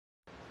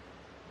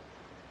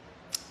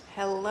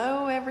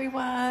Hello,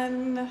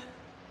 everyone.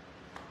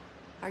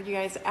 Are you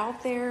guys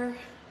out there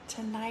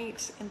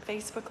tonight in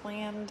Facebook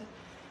land?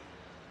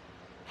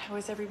 How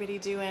is everybody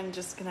doing?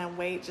 Just gonna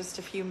wait just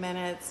a few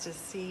minutes to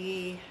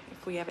see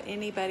if we have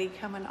anybody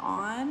coming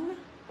on.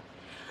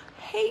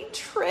 Hey,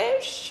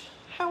 Trish,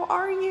 how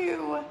are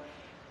you?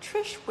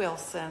 Trish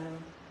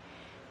Wilson.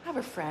 I have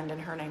a friend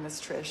and her name is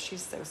Trish.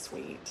 She's so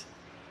sweet.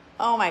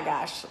 Oh my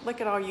gosh,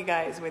 look at all you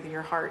guys with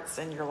your hearts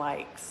and your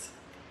likes.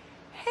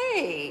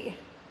 Hey.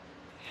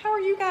 How are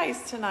you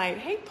guys tonight?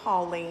 Hey,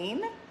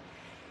 Pauline.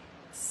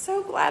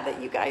 So glad that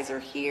you guys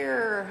are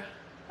here.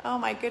 Oh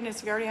my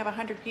goodness, we already have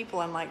 100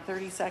 people in like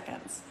 30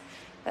 seconds.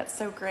 That's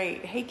so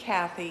great. Hey,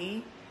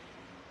 Kathy.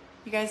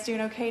 You guys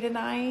doing okay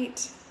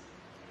tonight?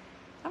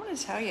 I'm going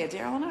to tell you,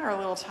 Daryl and I are a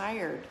little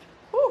tired.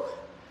 Whew.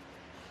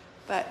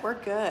 But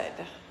we're good.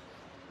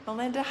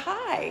 Melinda,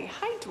 hi.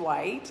 Hi,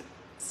 Dwight.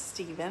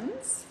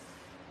 Stevens.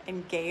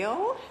 And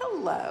Gail,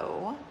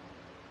 hello.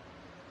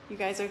 You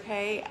guys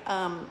okay?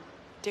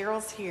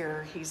 Daryl's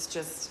here.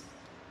 He's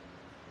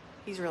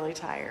really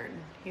tired.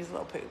 He's a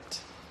little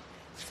pooped.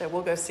 So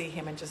we'll go see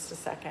him in just a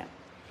second.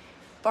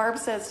 Barb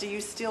says, do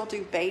you still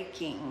do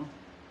baking?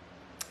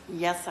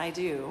 Yes, I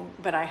do,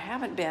 but I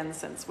haven't been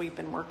since we've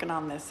been working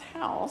on this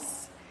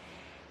house.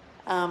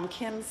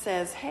 Kim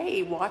says,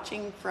 hey,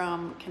 watching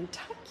from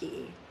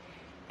Kentucky.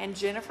 And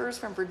Jennifer's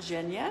from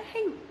Virginia.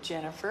 Hey,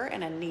 Jennifer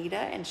and Anita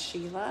and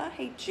Sheila.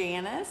 Hey,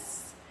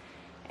 Janice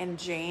and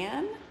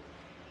Jan.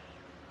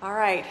 All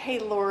right. Hey,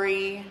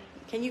 Lori,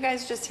 can you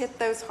guys just hit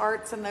those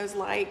hearts and those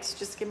likes?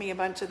 Just give me a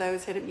bunch of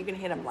those. Hit them. You can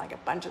hit them like a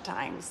bunch of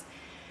times.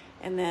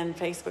 And then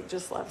Facebook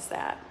just loves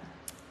that.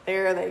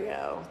 There they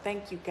go.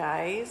 Thank you,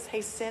 guys.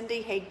 Hey,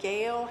 Cindy. Hey,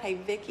 Gail. Hey,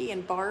 Vicky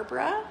and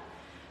Barbara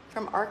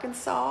from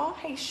Arkansas.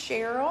 Hey,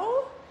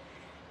 Cheryl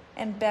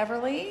and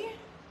Beverly.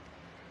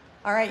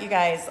 All right, you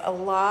guys, a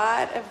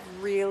lot of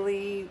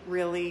really,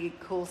 really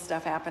cool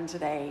stuff happened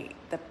today.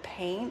 The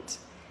paint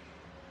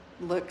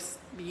looks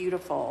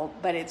beautiful,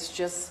 but it's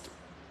just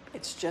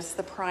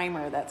the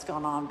primer that's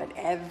gone on, but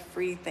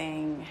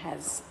everything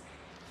has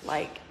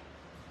like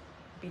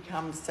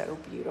become so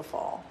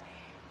beautiful.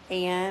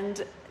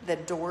 And the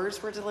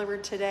doors were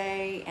delivered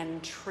today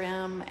and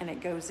trim, and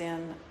it goes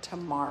in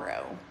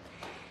tomorrow.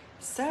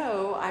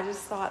 So I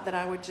just thought that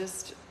I would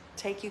just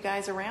take you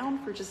guys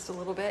around for just a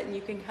little bit, and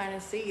you can kind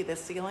of see the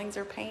ceilings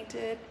are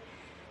painted.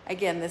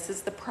 Again, this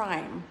is the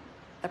primer,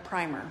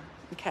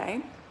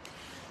 okay?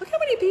 Look how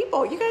many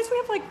people. You guys, we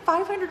have like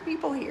 500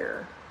 people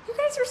here. You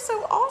guys are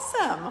so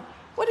awesome.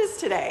 What is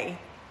today?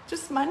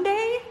 Just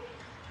Monday?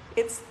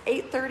 It's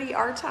 8:30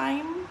 our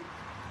time.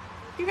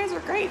 You guys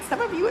are great.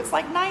 Some of you, it's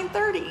like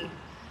 9:30,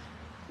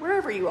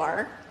 wherever you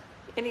are.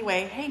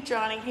 Anyway, hey,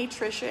 Johnny. Hey,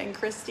 Trisha and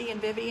Christy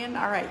and Vivian.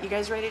 All right, you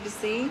guys ready to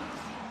see?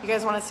 You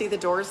guys want to see the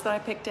doors that I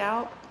picked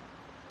out?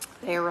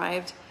 They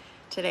arrived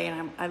today,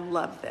 and I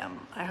love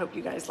them. I hope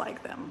you guys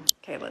like them.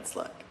 Okay, let's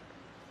look.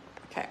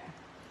 Okay.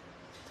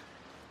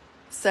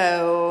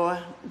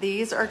 So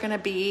these are going to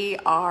be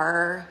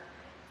our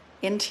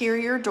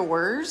interior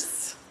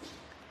doors.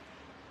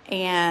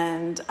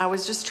 And I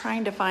was just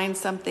trying to find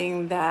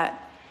something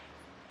that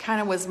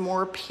kind of was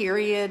more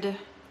period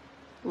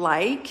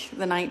like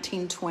the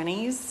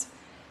 1920s.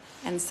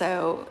 And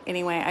so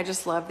anyway, I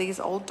just love these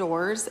old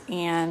doors,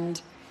 and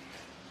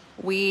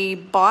we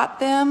bought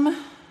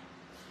them.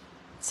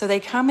 So they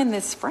come in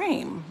this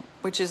frame,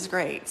 which is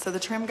great. So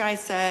the trim guy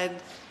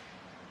said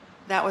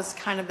that was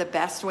kind of the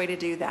best way to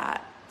do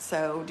that.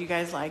 So do you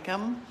guys like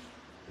them?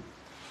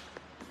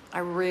 I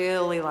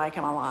really like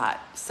them a lot.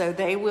 So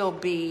they will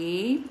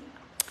be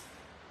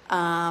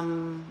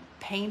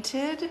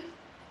painted,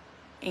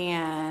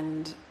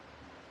 and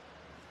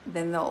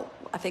then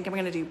I think I'm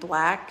going to do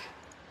black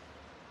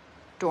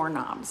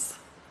doorknobs.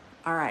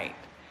 All right.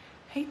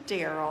 Hey,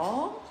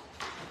 Daryl.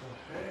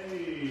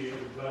 Hey,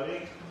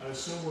 everybody. I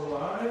assume we're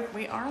live?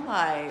 We are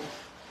live.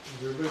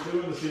 How's everybody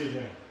doing this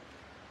evening?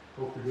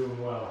 Hope you're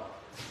doing well.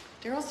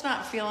 Daryl's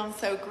not feeling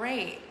so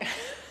great.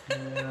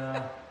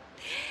 Yeah.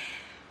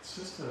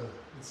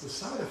 It's a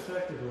side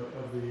effect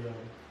of the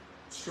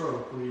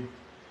stroke. We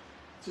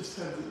just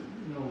had,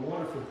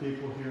 wonderful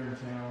people here in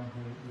town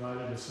who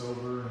invited us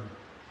over, and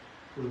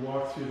we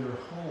walked through their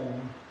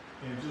home,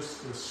 and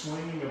just the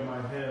swinging of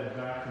my head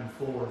back and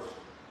forth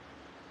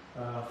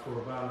for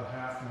about a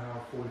half an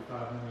hour,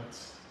 45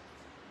 minutes.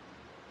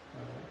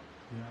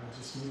 I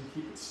just need to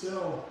keep it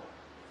still.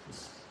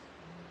 Just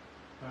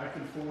back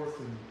and forth,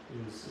 and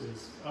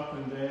is up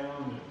and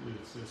down.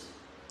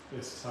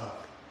 It's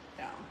tough.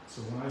 Yeah.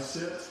 So when I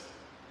sit,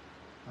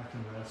 I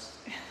can rest.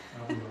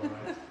 I'll be all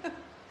right.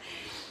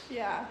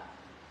 Yeah.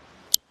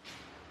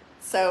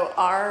 So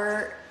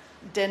our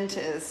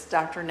dentist,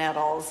 Dr.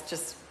 Nettles,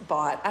 just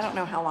bought, I don't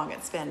know how long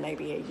it's been,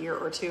 maybe a year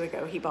or two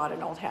ago, he bought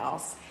an old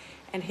house.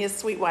 And his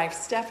sweet wife,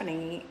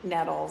 Stephanie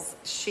Nettles,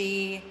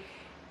 she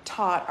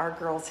taught our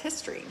girls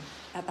history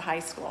at the high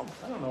school.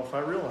 I don't know if I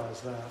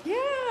realized that. Yeah.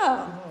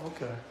 Oh,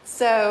 okay.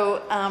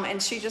 So,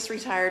 and she just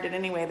retired, and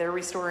anyway, they're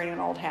restoring an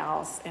old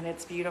house, and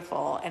it's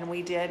beautiful. And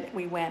we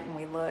went and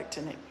we looked,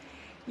 and it,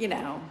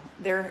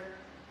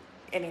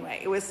 anyway,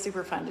 it was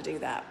super fun to do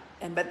that.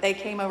 But they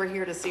came over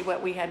here to see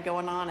what we had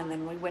going on, and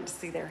then we went to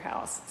see their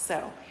house.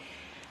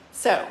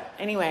 So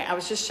anyway, I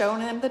was just showing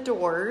them the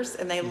doors,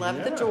 and they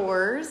love the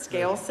doors.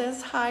 Gail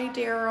says hi,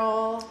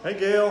 Daryl. Hey,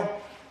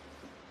 Gail.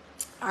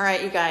 All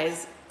right, you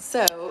guys.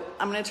 So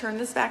I'm going to turn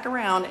this back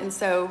around, and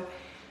so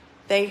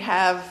they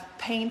have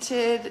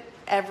painted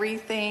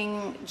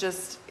everything.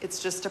 It's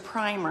just a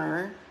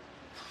primer,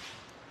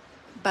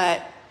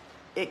 but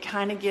it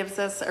kind of gives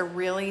us a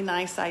really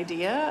nice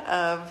idea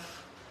of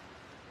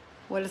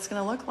what it's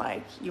going to look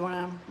like. You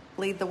want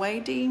to lead the way,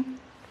 Dee?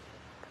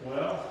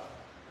 Well,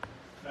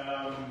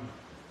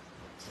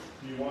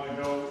 do you want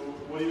to go,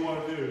 what do you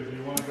want to do? Do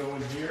you want to go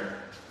in here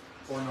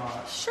or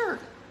not? Sure.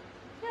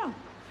 Yeah.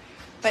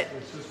 But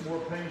it's just more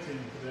painting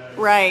today.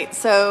 Right.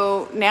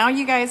 So now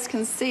you guys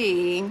can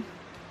see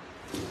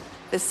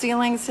the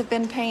ceilings have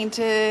been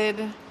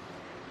painted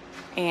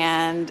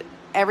and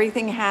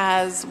everything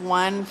has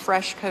one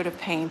fresh coat of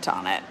paint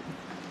on it.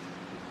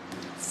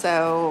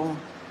 So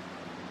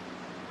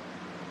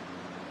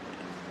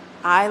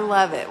I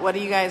love it. What do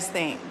you guys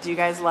think? Do you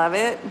guys love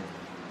it?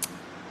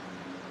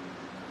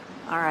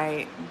 All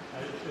right.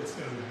 It's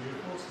going to be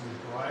beautiful. It's going to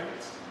be bright.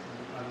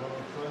 I love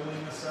the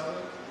cleanliness of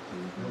it.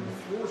 When the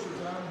floors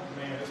are done,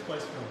 man, this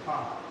place is going to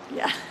pop.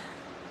 Yeah.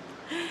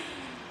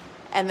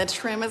 And the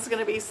trim is going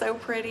to be so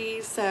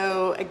pretty.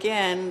 So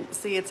again,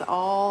 see, it's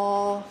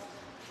all,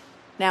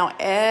 now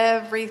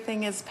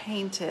everything is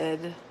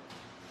painted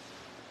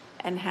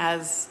and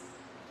has,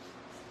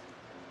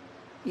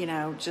 you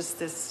know, just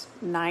this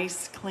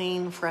nice,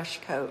 clean, fresh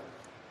coat.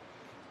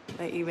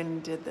 They even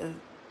did the,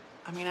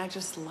 I mean, I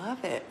just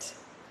love it.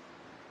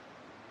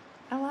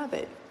 I love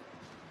it.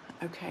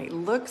 Okay,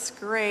 looks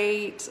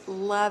great.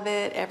 Love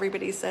it.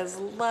 Everybody says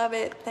love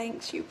it.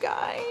 Thanks, you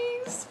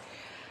guys.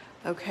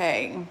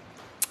 Okay.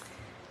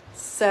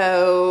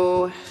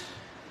 So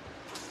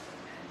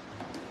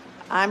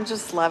I'm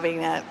just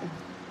loving it.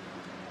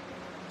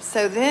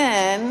 So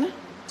then,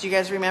 do you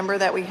guys remember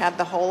that we had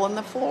the hole in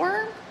the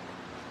floor?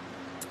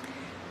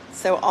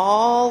 So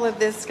all of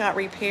this got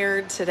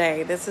repaired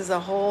today. This is a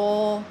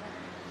whole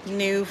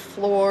new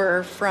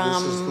floor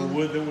from... This is the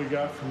wood that we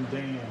got from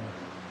Dan.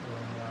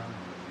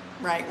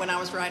 Right, when I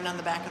was riding on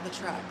the back of the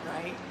truck,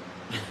 right?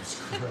 That's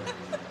correct.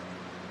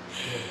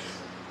 Yes.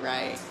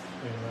 Right.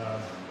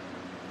 And,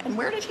 and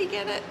where did he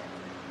get it?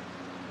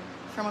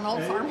 From an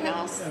old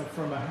farmhouse?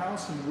 From a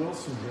house in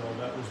Wilsonville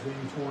that was being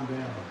torn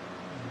down.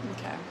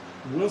 Okay.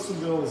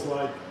 Wilsonville is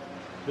like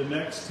the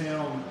next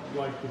town,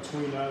 like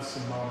between us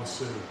and Mama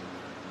Sue.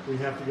 We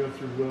have to go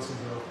through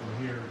Wilsonville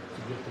from here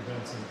to get to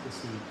Vincent to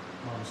see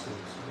Mama Sue.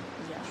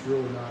 So Yeah. it's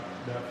really not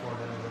that far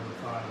down the road,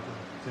 5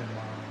 to 10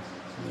 miles.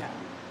 So. Yeah.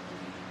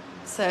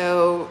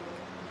 So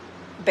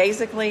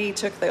basically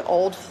took the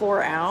old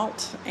floor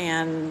out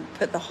and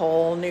put the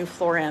whole new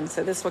floor in.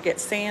 So this will get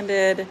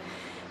sanded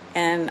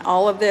and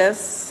all of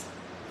this.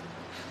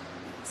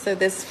 So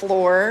this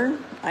floor,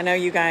 I know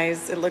you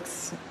guys, it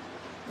looks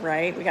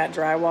right. We got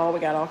drywall, we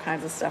got all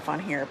kinds of stuff on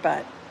here,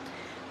 but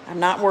I'm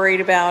not worried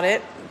about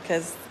it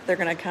because they're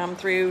going to come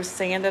through,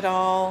 sand it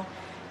all,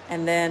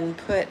 and then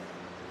put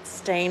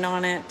stain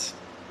on it.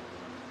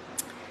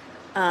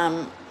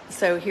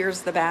 So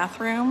here's the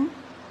bathroom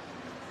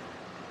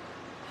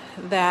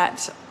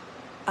that,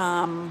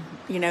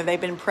 you know,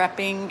 they've been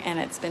prepping and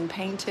it's been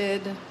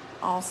painted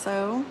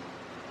also.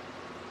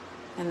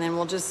 And then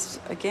we'll just,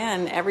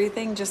 again,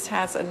 everything just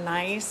has a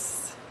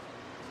nice,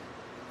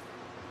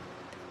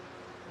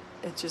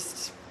 it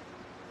just,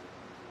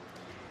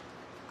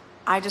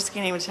 I just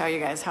can't even tell you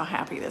guys how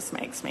happy this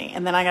makes me.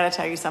 And then I got to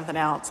tell you something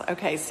else.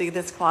 Okay, see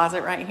this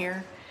closet right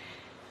here?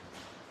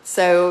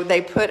 So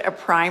they put a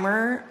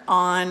primer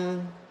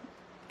on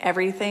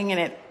everything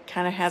and it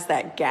kind of has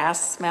that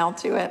gas smell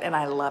to it, and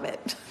I love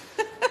it.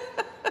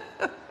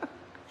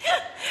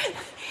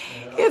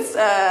 It's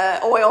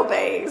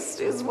oil-based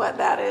is what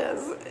that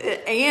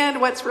is. And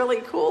what's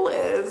really cool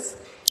is,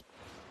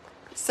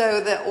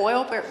 so the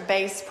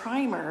oil-based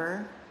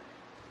primer,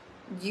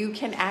 you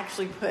can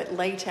actually put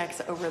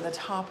latex over the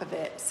top of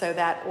it. So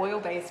that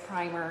oil-based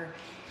primer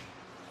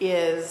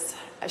is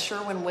a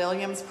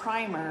Sherwin-Williams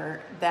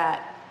primer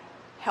that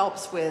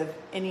helps with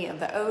any of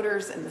the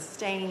odors and the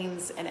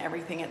stains and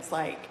everything. It's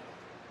like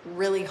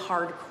really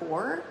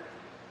hardcore.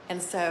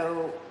 And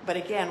so, but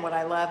again, what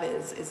I love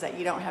is that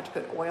you don't have to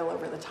put oil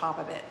over the top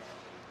of it.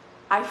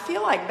 I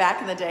feel like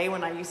back in the day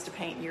when I used to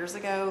paint years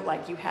ago,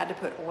 like you had to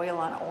put oil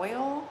on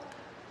oil.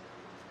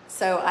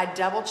 So I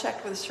double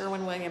checked with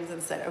Sherwin-Williams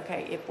and said,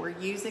 okay, if we're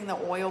using the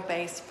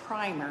oil-based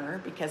primer,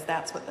 because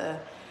that's what the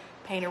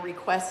painter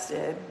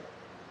requested,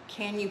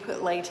 can you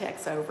put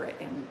latex over it?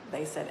 And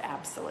they said,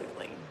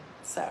 absolutely.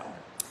 So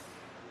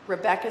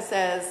Rebecca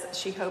says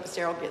she hopes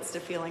Daryl gets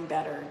to feeling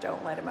better.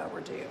 Don't let him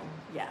overdo.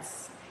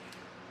 Yes.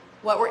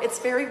 It's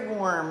very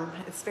warm.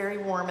 It's very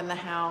warm in the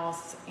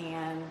house,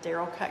 and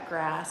Daryl cut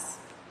grass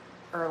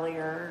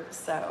earlier,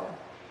 so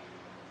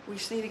we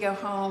just need to go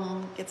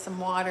home, get some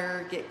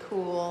water, get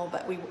cool,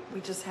 but we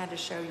just had to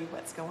show you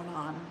what's going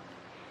on.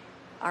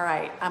 All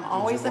right, I'm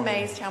always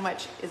amazed how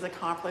much is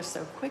accomplished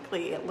so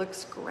quickly. It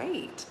looks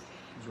great.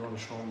 Do you want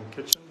to show them the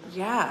kitchen?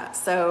 Yeah,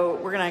 so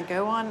we're gonna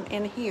go on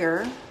in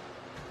here.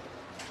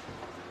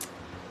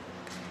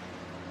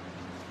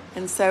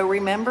 And so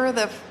remember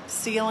the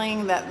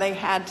ceiling that they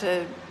had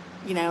to,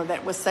 you know,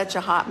 that was such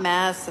a hot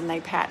mess, and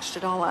they patched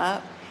it all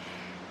up.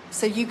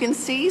 So you can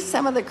see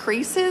some of the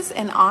creases,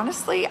 and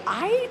honestly,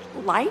 I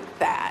like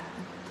that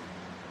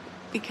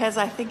because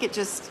I think it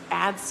just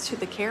adds to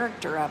the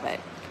character of it.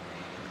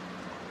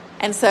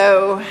 And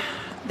so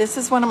this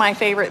is one of my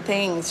favorite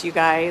things, you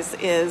guys,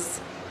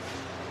 is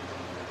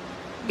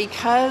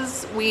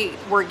because we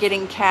were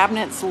getting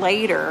cabinets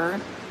later,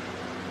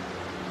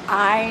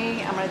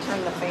 I'm going to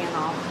turn the fan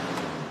off.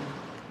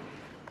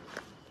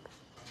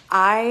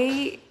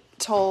 I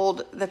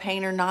told the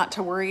painter not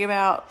to worry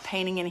about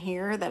painting in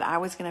here, that I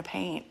was going to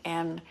paint.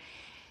 And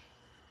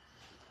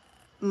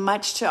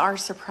much to our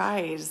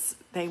surprise,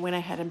 they went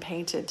ahead and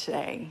painted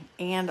today,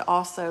 and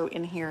also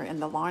in here in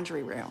the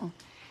laundry room.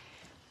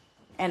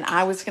 And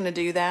I was going to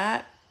do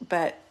that,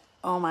 but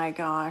oh my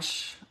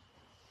gosh,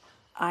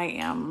 I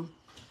am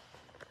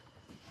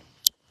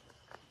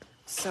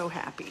so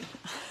happy.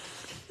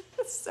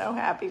 So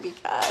happy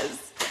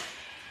because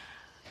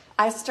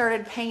I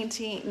started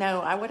painting.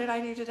 No, what did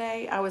I do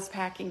today? I was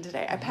packing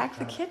today. I packed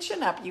the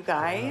kitchen up, you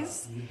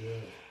guys. Yeah, you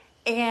did.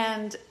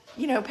 And,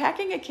 you know,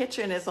 packing a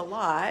kitchen is a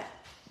lot,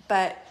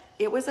 but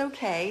it was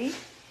okay.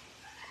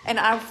 And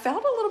I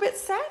felt a little bit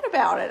sad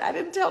about it. I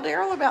didn't tell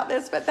Daryl about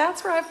this, but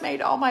that's where I've made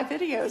all my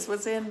videos,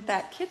 was in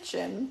that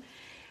kitchen.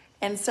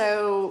 And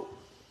so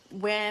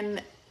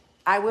when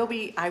I will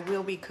be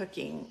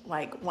cooking,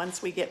 like once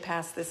we get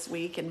past this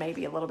week and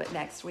maybe a little bit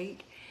next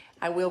week,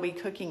 I will be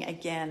cooking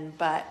again,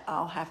 but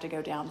I'll have to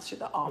go down to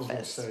the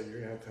office. I was going to say,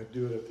 you're going to have to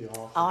do it at the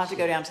office. I'll have to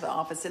go down to the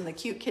office in the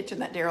cute kitchen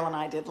that Daryl and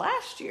I did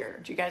last year.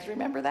 Do you guys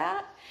remember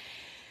that?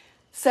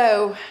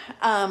 So,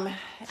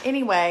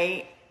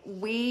 anyway,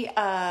 when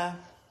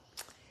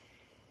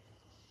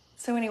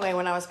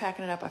I was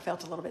packing it up, I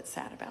felt a little bit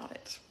sad about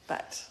it.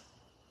 But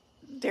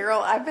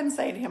Daryl, I've been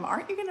saying to him,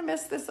 aren't you going to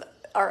miss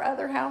our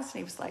other house? And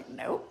he was like,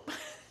 nope.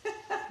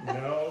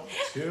 No,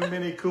 too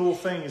many cool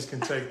things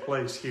can take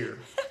place here.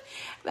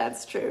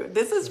 That's true.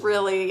 This is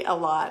really a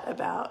lot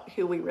about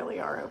who we really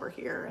are over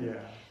here. And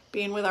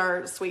being with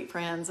our sweet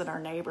friends and our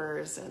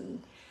neighbors,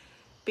 and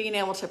being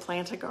able to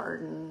plant a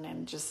garden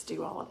and just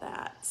do all of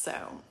that. So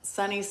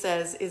Sonny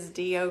says, is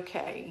D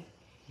okay?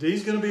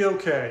 D's going to be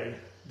okay.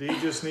 D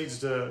just needs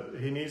to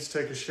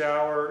take a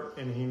shower,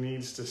 and he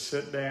needs to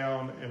sit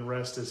down and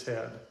rest his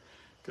head.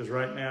 Because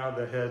right now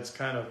the head's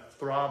kind of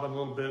throbbing a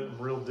little bit and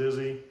real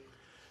dizzy,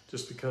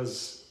 just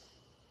because,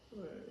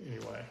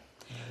 anyway.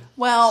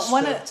 Well,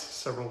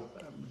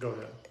 go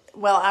ahead.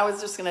 Well, I was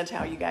just going to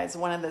tell you guys,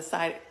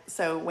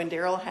 so when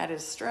Daryl had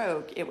his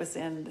stroke, it was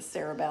in the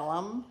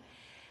cerebellum.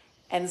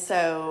 And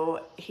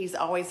so he's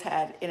always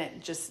had, and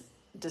it just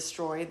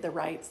destroyed the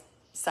right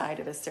side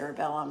of his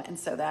cerebellum. And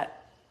so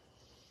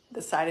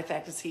the side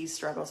effect is he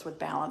struggles with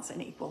balance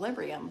and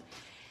equilibrium.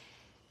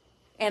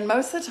 And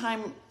most of the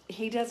time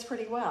he does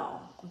pretty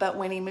well. But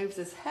when he moves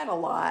his head a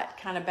lot,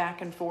 kind of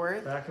back and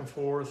forth,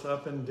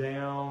 up and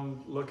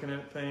down, looking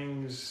at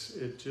things,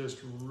 it just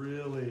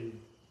really...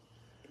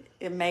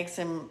 It makes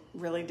him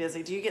really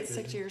dizzy. Do you get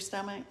sick to your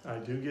stomach? I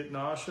do get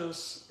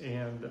nauseous,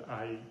 and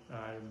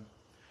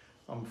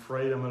I'm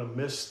afraid I'm going to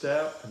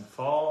misstep and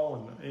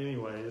fall. And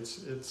anyway,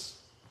 it's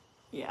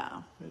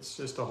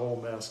just a whole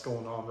mess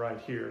going on right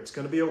here. It's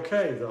going to be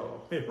okay,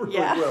 though. It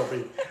really will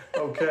be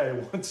okay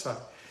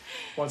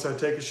once I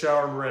take a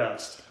shower and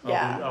rest.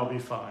 I'll be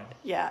fine.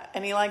 Yeah,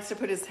 and he likes to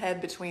put his head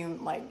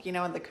between, like, you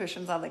know, the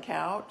cushions on the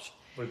couch.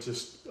 But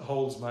just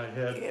holds my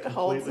head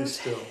completely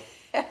still.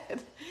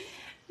 Head.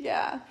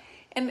 Yeah.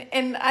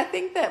 And I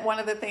think that one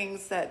of the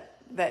things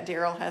that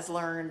Daryl has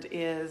learned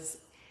is,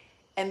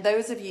 and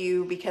those of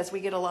you, because we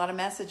get a lot of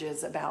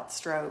messages about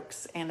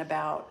strokes and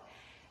about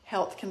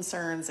health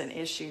concerns and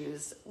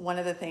issues, one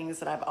of the things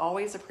that I've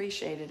always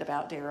appreciated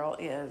about Daryl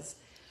is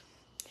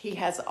he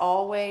has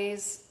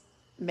always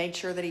made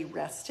sure that he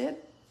rested.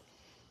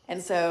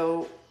 And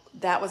so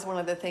that was one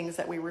of the things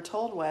that we were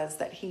told, was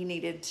that he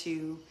needed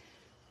to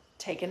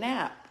take a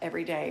nap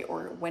every day,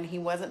 or when he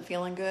wasn't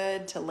feeling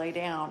good, to lay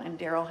down. And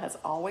Daryl has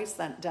always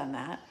done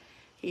that.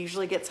 He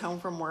usually gets home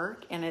from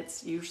work, and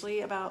it's usually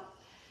about,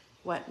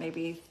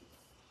 maybe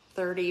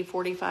 30,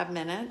 45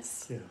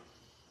 minutes. Yeah.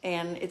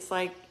 And it's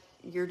like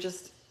you're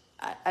just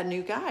a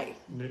new guy.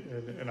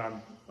 And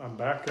I'm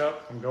back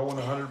up. I'm going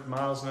 100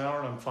 miles an hour,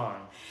 and I'm fine.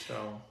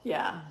 So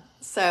yeah.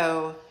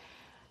 So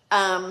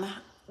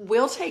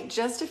we'll take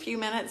just a few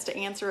minutes to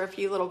answer a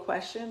few little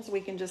questions.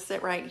 We can just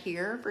sit right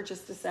here for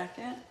just a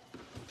second.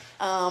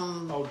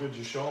 Did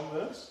you show them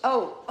this?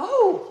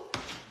 Oh.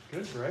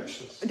 Good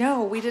gracious.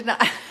 No, we did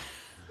not.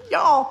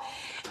 Y'all,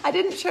 I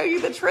didn't show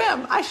you the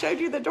trim. I showed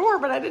you the door,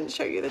 but I didn't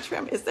show you the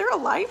trim. Is there a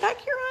light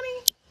back here,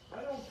 honey?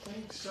 I don't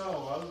think so.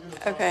 I was going to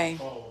talk to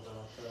Paul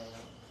about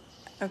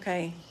that.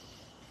 Okay.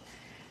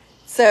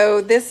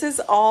 So this is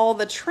all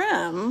the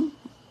trim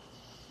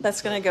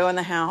that's going to go in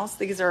the house.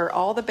 These are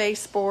all the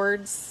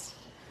baseboards.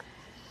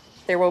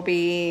 There will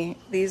be,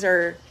 these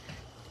are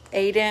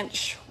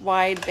 8-inch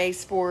wide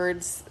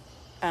baseboards.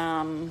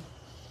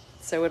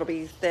 So it'll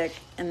be thick.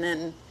 And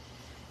then,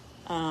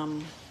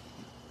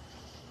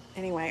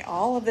 anyway,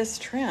 all of this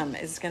trim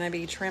is going to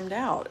be trimmed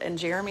out. And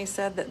Jeremy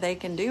said that they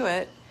can do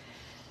it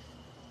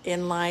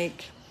in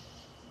like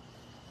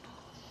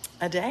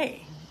a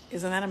day.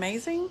 Isn't that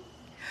amazing?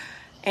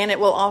 And it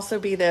will also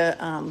be the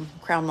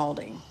crown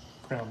molding.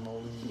 Crown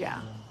molding. Yeah,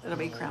 it'll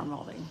be crown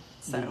molding.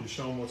 So Did you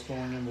show them what's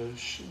going in the?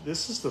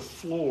 This is the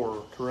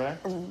floor,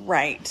 correct?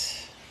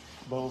 right.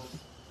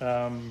 Both.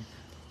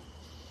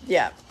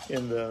 Yeah.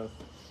 In the.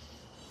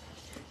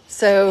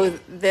 So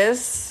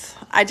this,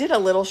 I did a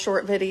little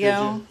short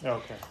video. Did you?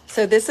 Okay.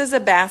 So this is a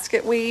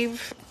basket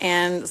weave,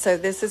 and so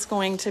this is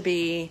going to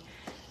be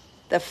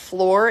the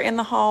floor in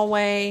the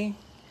hallway,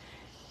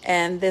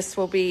 and this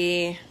will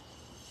be.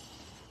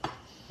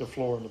 The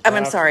floor in the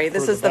bathroom. I'm sorry.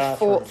 This is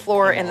the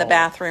floor in the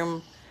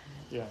bathroom.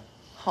 Yeah.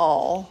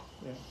 Hall.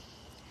 Yeah.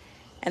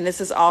 And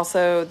this is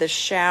also the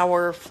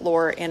shower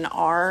floor in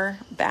our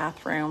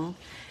bathroom.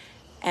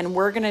 And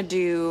we're going to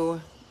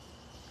do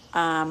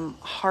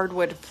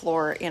hardwood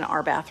floor in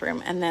our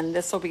bathroom. And then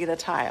this will be the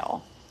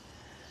tile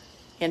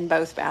in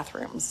both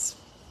bathrooms.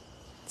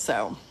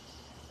 So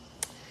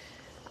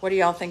what do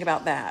y'all think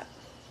about that?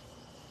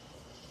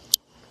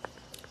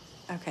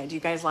 Okay, do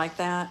you guys like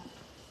that?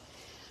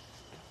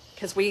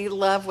 Because we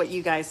love what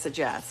you guys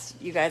suggest.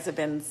 You guys have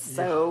been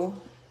so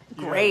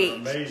great.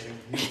 Amazing.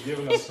 You've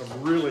given us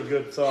some really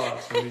good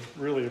thoughts, and we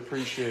really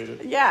appreciate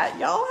it. Yeah,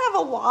 y'all have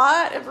a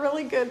lot of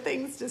really good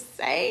things to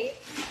say.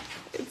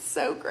 It's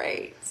so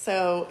great.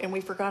 So, and we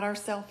forgot our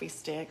selfie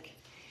stick.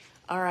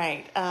 All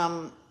right.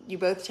 You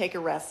both take a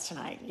rest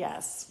tonight.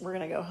 Yes, we're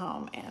going to go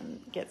home and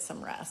get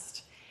some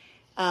rest.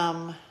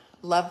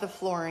 Love the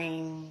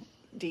flooring.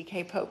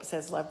 DK Pope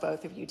says, love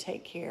both of you.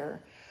 Take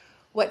care.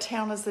 What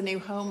town is the new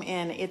home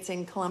in? It's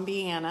in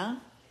Columbiana,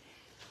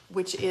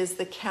 which is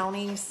the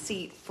county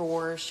seat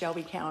for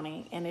Shelby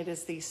County. And it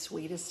is the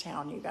sweetest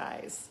town, you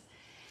guys.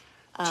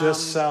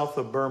 Just south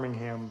of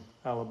Birmingham,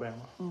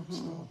 Alabama.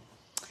 Mm-hmm.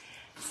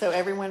 So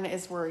everyone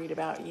is worried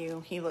about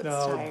you. He looks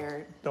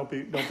tired. Don't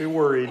be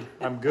worried.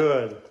 I'm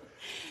good.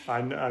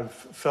 I've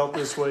felt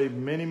this way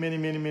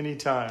many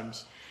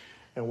times.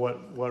 And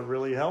what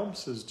really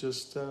helps is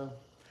just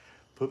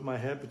put my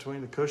head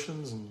between the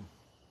cushions and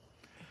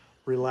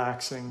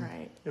relaxing.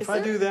 Right. If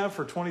I do that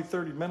for 20,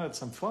 30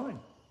 minutes, I'm fine.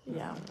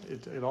 Yeah.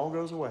 It all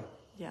goes away.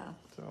 Yeah.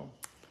 So.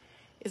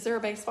 Is there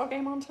a baseball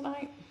game on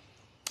tonight?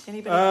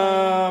 Anybody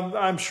playing?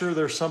 I'm sure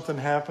there's something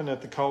happened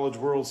at the College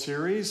World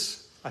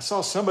Series. I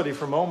saw somebody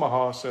from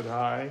Omaha said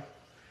hi.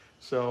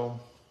 So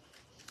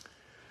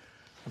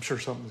I'm sure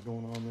something's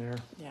going on there.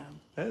 Yeah.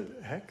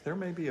 Heck, there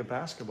may be a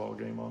basketball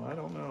game on. I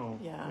don't know.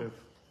 Yeah.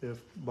 If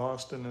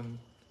Boston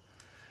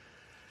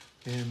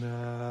and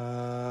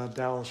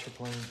Dallas are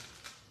playing.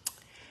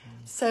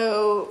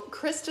 So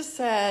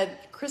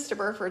Krista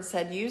Burford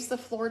said, use the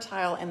floor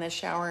tile in the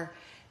shower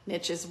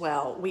niche as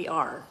well. We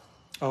are.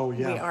 Oh,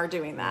 yeah. We are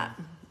doing that.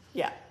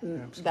 Yeah.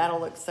 Absolutely. That'll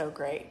look so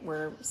great.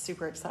 We're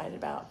super excited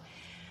about.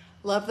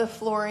 Love the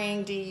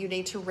flooring. D, you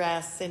need to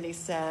rest, Cindy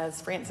says.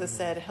 Francis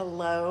said,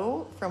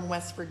 hello from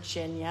West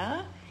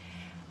Virginia.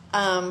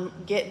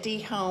 Get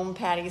D home,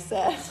 Patty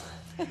says.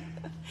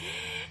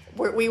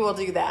 We will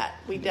do that.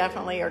 We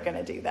definitely are going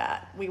to do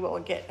that. We will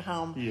get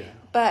home. Yeah.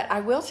 But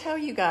I will tell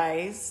you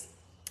guys,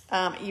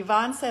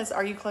 Yvonne says,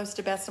 are you close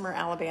to Bessemer,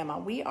 Alabama?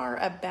 We are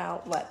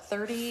about,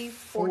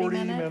 40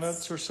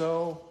 minutes? Or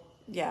so.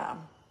 Yeah.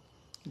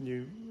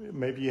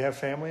 Maybe you have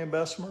family in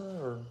Bessemer,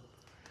 or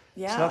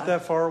Yeah. it's not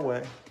that far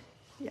away.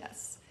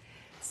 Yes.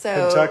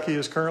 So Kentucky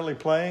is currently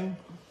playing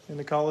in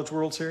the College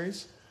World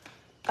Series.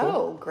 Cool.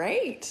 Oh,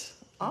 great.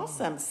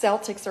 Awesome.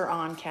 Celtics are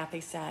on,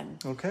 Kathy said.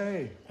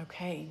 Okay.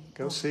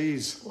 Go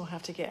Seas. We'll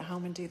have to get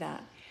home and do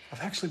that.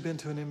 I've actually been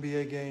to an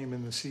NBA game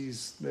in the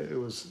Seas. It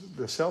was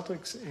the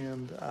Celtics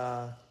and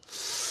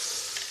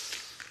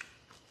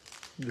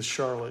the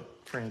Charlotte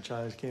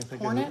franchise. Can't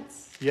think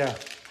Hornets? of it. Yeah.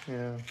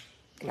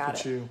 Look Got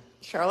at it. you.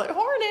 Charlotte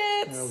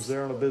Hornets. I was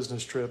there on a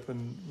business trip,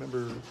 and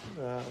remember,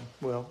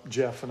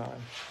 Jeff and I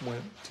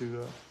went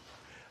to.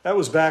 That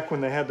was back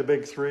when they had the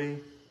big three: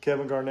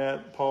 Kevin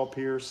Garnett, Paul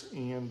Pierce,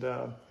 and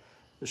the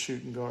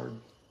shooting guard.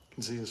 You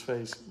can see his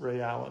face,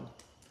 Ray Allen,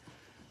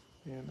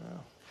 and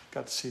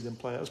got to see them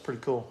play. That was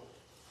pretty cool.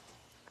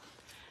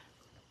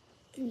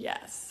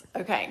 Yes.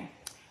 Okay.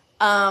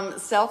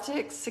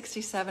 Celtics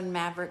 67,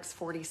 Mavericks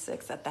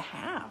 46 at the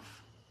half.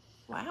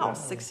 Wow,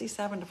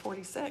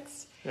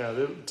 67-46.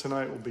 Yeah,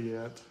 tonight will be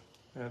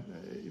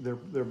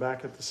they're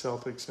back at the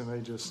Celtics, and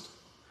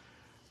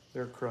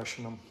they're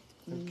crushing them.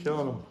 They're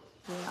killing them.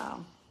 Yeah.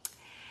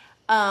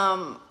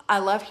 I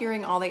love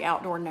hearing all the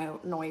outdoor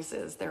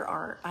noises there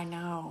are. I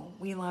know.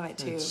 We love it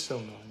too. It's so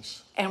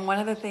nice. And one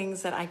of the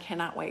things that I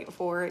cannot wait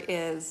for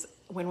is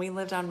when we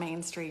lived on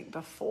Main Street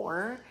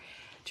before,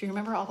 do you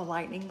remember all the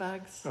lightning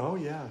bugs? Oh,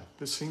 yeah.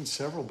 I've seen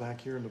several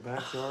back here in the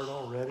backyard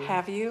already.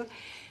 Have you?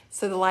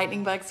 So the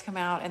lightning bugs come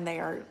out, and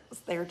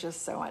they're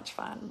just so much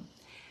fun.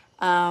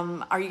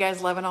 Are you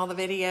guys loving all the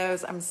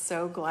videos? I'm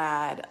so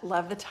glad.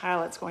 Love the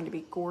tile. It's going to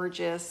be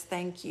gorgeous.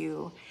 Thank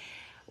you.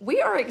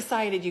 We are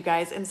excited, you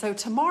guys. And so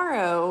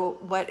tomorrow,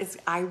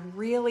 I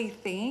really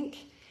think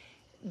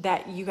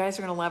that you guys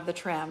are going to love the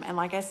trim. And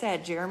like I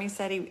said, Jeremy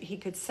said he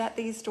could set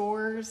these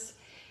doors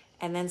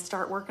and then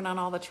start working on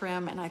all the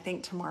trim. And I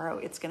think tomorrow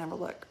it's going to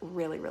look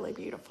really, really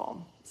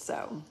beautiful.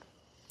 So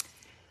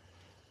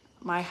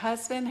my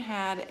husband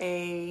had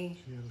a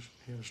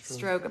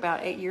stroke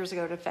about 8 years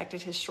ago. It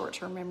affected his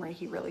short-term memory.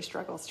 He really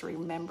struggles to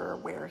remember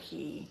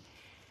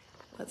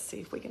let's see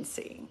if we can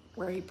see,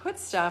 where he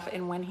puts stuff,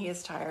 and when he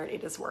is tired,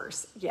 it is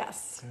worse.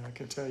 Yes. Yeah, I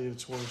can tell you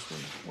it's worse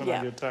when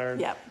I get tired.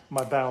 Yep.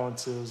 My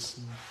balance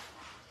is.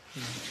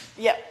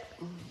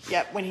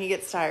 Yep. When he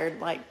gets tired,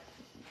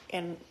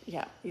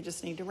 you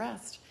just need to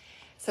rest.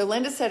 So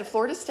Linda said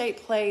Florida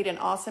State played an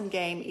awesome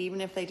game, even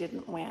if they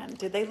didn't win.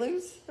 Did they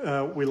lose?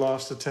 We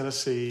lost to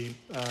Tennessee.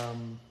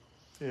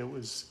 It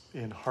was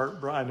in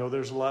heartbreak. I know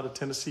there's a lot of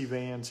Tennessee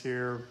fans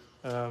here.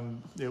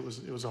 It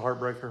was a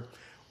heartbreaker.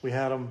 We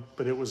had them,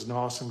 but it was an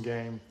awesome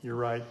game. You're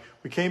right.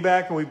 We came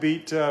back and we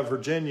beat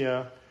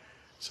Virginia.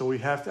 So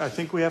I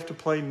think we have to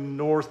play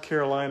North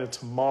Carolina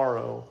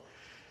tomorrow.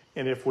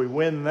 And if we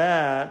win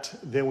that,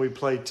 then we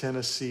play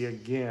Tennessee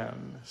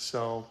again.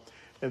 So,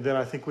 and then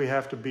I think we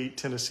have to beat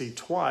Tennessee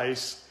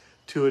twice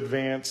to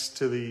advance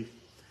to the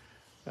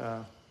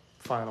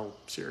final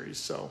series.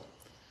 So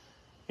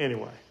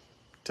anyway,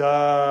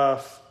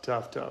 tough.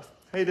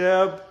 Hey,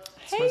 Deb.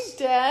 Hey,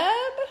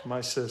 Deb.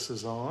 My sis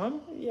is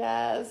on.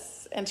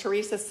 Yes. And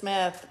Teresa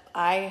Smith.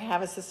 I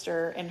have a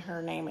sister, and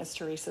her name is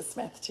Teresa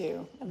Smith,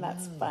 too. And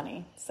that's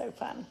funny. So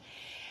fun.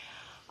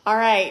 All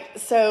right.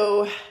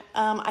 So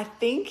I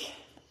think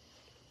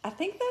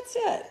that's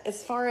it.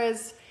 As far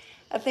as,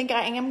 I think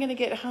I am going to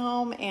get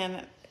home,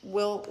 and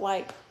we'll,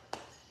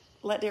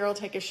 let Daryl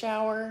take a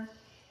shower.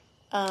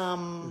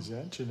 Is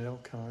that Janelle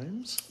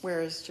Kimes?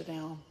 Where is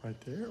Janelle?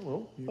 Right there.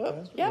 Well, you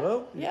passed her. Yep,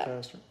 Well, you yep.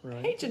 passed her.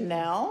 Right. Hey,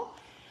 Janelle.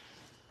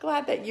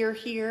 Glad that you're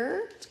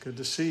here. It's good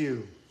to see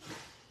you.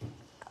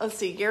 Let's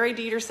see. Gary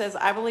Dieter says,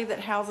 I believe that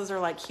houses are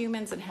like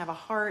humans and have a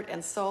heart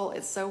and soul.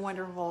 It's so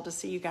wonderful to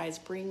see you guys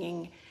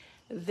bringing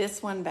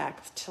this one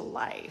back to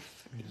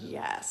life.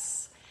 Yeah.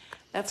 Yes.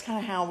 That's kind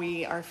of how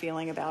we are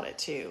feeling about it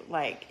too.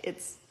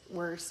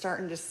 We're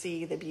starting to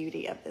see the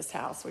beauty of this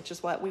house, which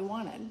is what we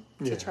wanted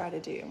to try to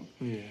do.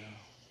 Yeah.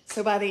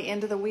 So by the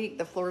end of the week,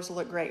 the floors will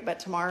look great. But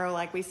tomorrow,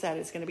 like we said,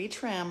 it's going to be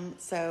trim.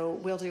 So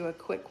we'll do a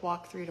quick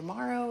walkthrough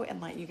tomorrow and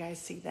let you guys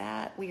see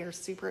that. We are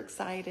super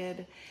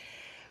excited.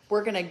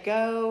 We're going to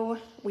go.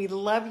 We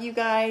love you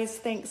guys.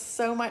 Thanks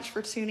so much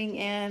for tuning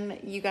in.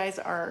 You guys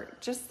are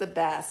just the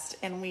best.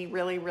 And we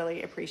really,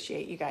 really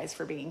appreciate you guys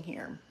for being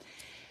here.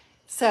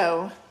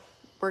 So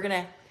we're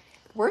going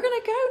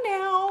to go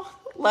now.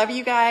 Love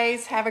you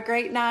guys. Have a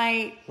great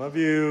night. Love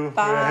you.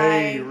 Bye. Yeah,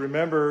 hey,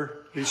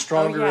 remember, be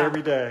stronger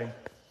every day.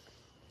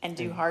 And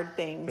do hard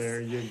things.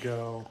 There you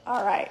go.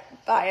 All right.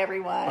 Bye,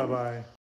 everyone. Bye-bye.